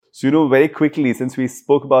So, very quickly, since we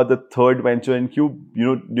spoke about the third venture in Cube,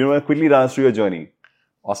 quickly run us through your journey.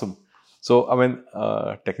 Awesome. So,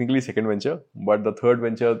 technically second venture, but the third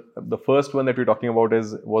venture, the first one that we're talking about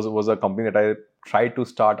was a company that I tried to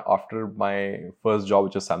start after my first job,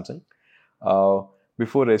 which was Samsung.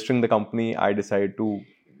 Before registering the company, I decided to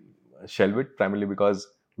shelve it primarily because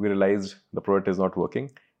we realized the product is not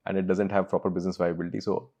working and it doesn't have proper business viability.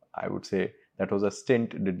 So I would say that was a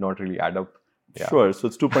stint, did not really add up. Yeah. Sure. So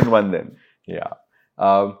it's 2.1 then. Yeah.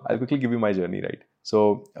 I'll quickly give you my journey, right?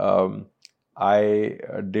 So I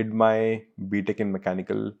did my BTech in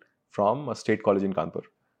mechanical from a state college in Kanpur.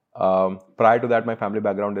 Prior to that, my family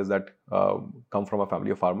background is that come from a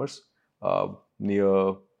family of farmers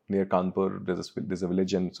near Kanpur. There's a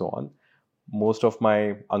village and so on. Most of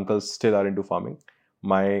my uncles still are into farming.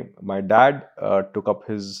 My dad took up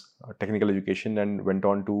his technical education and went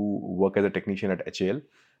on to work as a technician at H1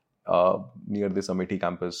 near this Amethi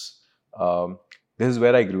campus. This is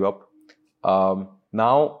where I grew up.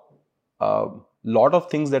 Now, lot of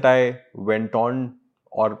things that I went on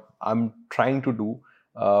or I'm trying to do,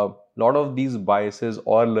 lot of these biases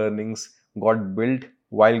or learnings got built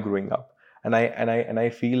while growing up, and I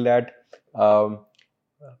feel that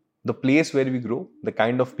the place where we grow, the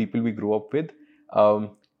kind of people we grow up with,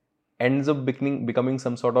 ends up becoming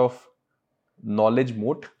some sort of knowledge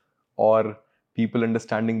moat or people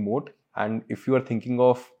understanding moat. And if you are thinking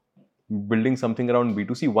of building something around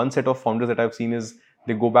B2C, one set of founders that I've seen is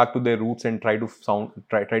they go back to their roots and try to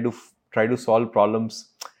solve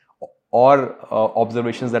problems or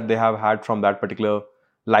observations that they have had from that particular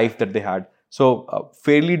life that they had. So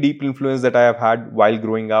fairly deep influence that I have had while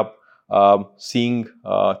growing up, seeing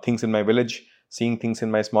things in my village, seeing things in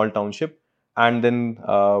my small township, and then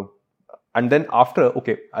after,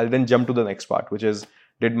 okay, I'll then jump to the next part, which is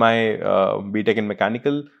did my BTech in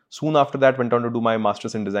mechanical. Soon after that, went on to do my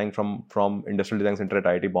master's in design from Industrial Design Center at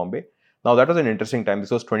IIT Bombay. Now that was an interesting time.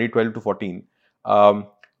 This was 2012 to 14.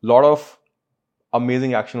 Lot of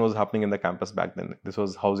amazing action was happening in the campus back then. This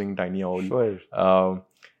was housing tiny owl. Sure.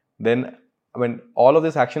 Then when all of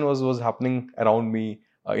this action was happening around me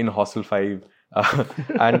in Hostel 5,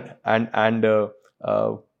 I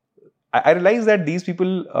realized that these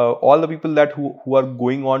people, all the people that who are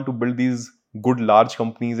going on to build these good large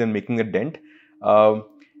companies and making a dent, I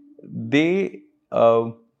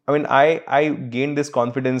gained this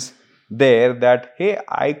confidence there that hey,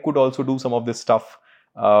 I could also do some of this stuff,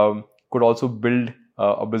 could also build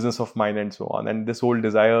a business of mine and so on, and this whole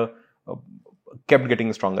desire kept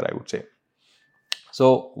getting stronger, I would say.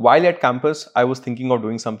 So while at campus, I was thinking of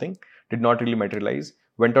doing something, did not really materialize.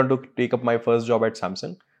 Went on to take up my first job at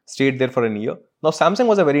Samsung, stayed there for a year. Now Samsung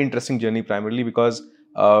was a very interesting journey primarily because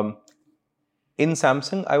in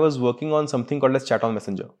Samsung, I was working on something called as Ch1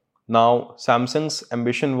 Messenger. Now, Samsung's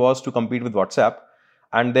ambition was to compete with WhatsApp,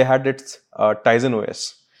 and they had its Tizen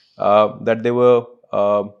OS that they were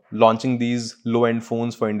launching these low-end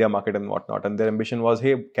phones for India market and whatnot. And their ambition was,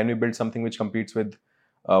 hey, can we build something which competes with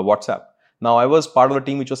WhatsApp? Now, I was part of the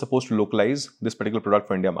team which was supposed to localize this particular product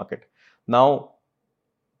for India market. Now,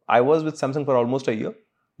 I was with Samsung for almost a year.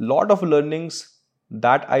 Lot of learnings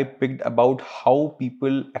that I picked about how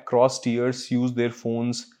people across tiers use their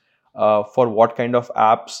phones for what kind of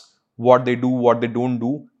apps, what they do, what they don't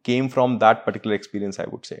do, came from that particular experience, I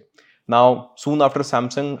would say. Now, soon after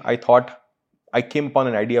Samsung, I came upon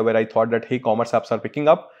an idea where I thought that, hey, commerce apps are picking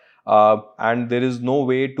up and there is no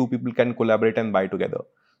way two people can collaborate and buy together.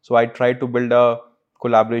 So I tried to build a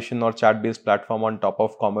collaboration or chat-based platform on top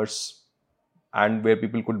of commerce and where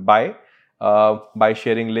people could buy by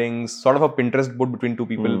sharing links, sort of a Pinterest board between two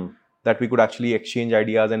people that we could actually exchange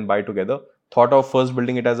ideas and buy together. Thought of first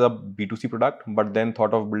building it as a B2C product, but then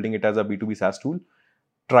thought of building it as a B2B SaaS tool.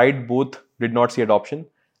 Tried both, did not see adoption.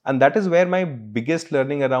 And that is where my biggest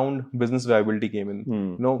learning around business viability came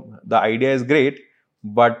in. The idea is great,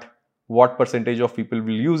 but what percentage of people will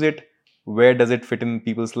use it? Where does it fit in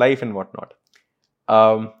people's life and whatnot?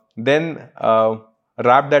 Then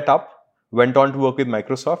wrapped that up, went on to work with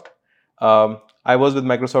Microsoft. I was with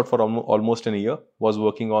Microsoft for almost a year, was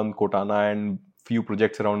working on Cortana and few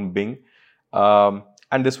projects around Bing.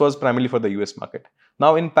 And this was primarily for the US market.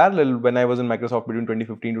 Now, in parallel, when I was in Microsoft between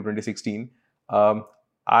 2015 to 2016,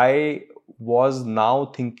 I was now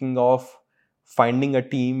thinking of finding a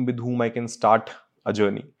team with whom I can start a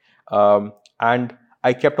journey. And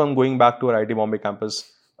I kept on going back to our IIT Bombay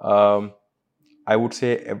campus, I would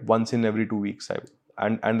say once in every 2 weeks.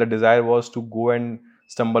 And the desire was to go and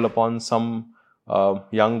stumble upon some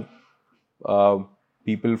young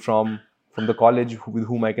people from the college with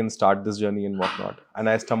whom I can start this journey and whatnot. And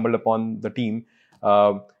I stumbled upon the team.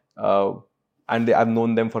 and I've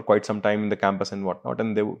known them for quite some time in the campus and whatnot.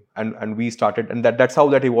 And we started, and that's how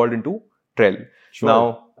that evolved into Trail. Sure.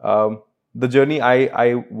 Now, the journey,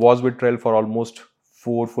 I was with Trail for almost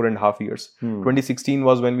 4.5 years. 2016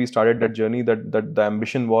 was when we started that journey. That the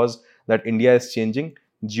ambition was that India is changing,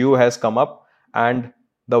 Geo has come up, and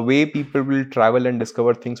the way people will travel and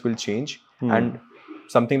discover things will change. And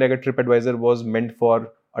something like a TripAdvisor was meant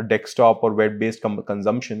for a desktop or web-based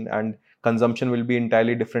consumption, and consumption will be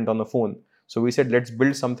entirely different on the phone. So we said, let's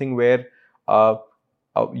build something where a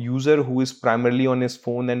user who is primarily on his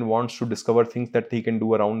phone and wants to discover things that he can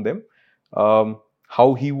do around them,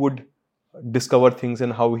 how he would discover things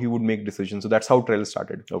and how he would make decisions. So that's how Trail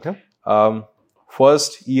started. Okay.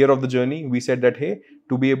 First year of the journey, we said that, hey,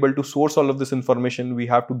 to be able to source all of this information, we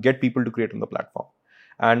have to get people to create on the platform.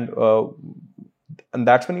 And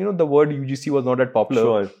that's when, the word UGC was not that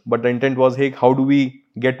popular. Sure. But the intent was, hey, how do we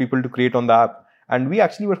get people to create on the app? And we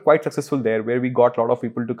actually were quite successful there, where we got a lot of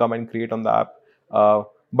people to come and create on the app.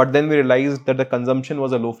 But then we realized that the consumption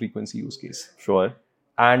was a low frequency use case. Sure.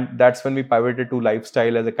 And that's when we pivoted to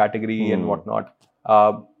lifestyle as a category and whatnot.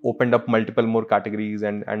 Opened up multiple more categories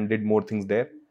and did more things there.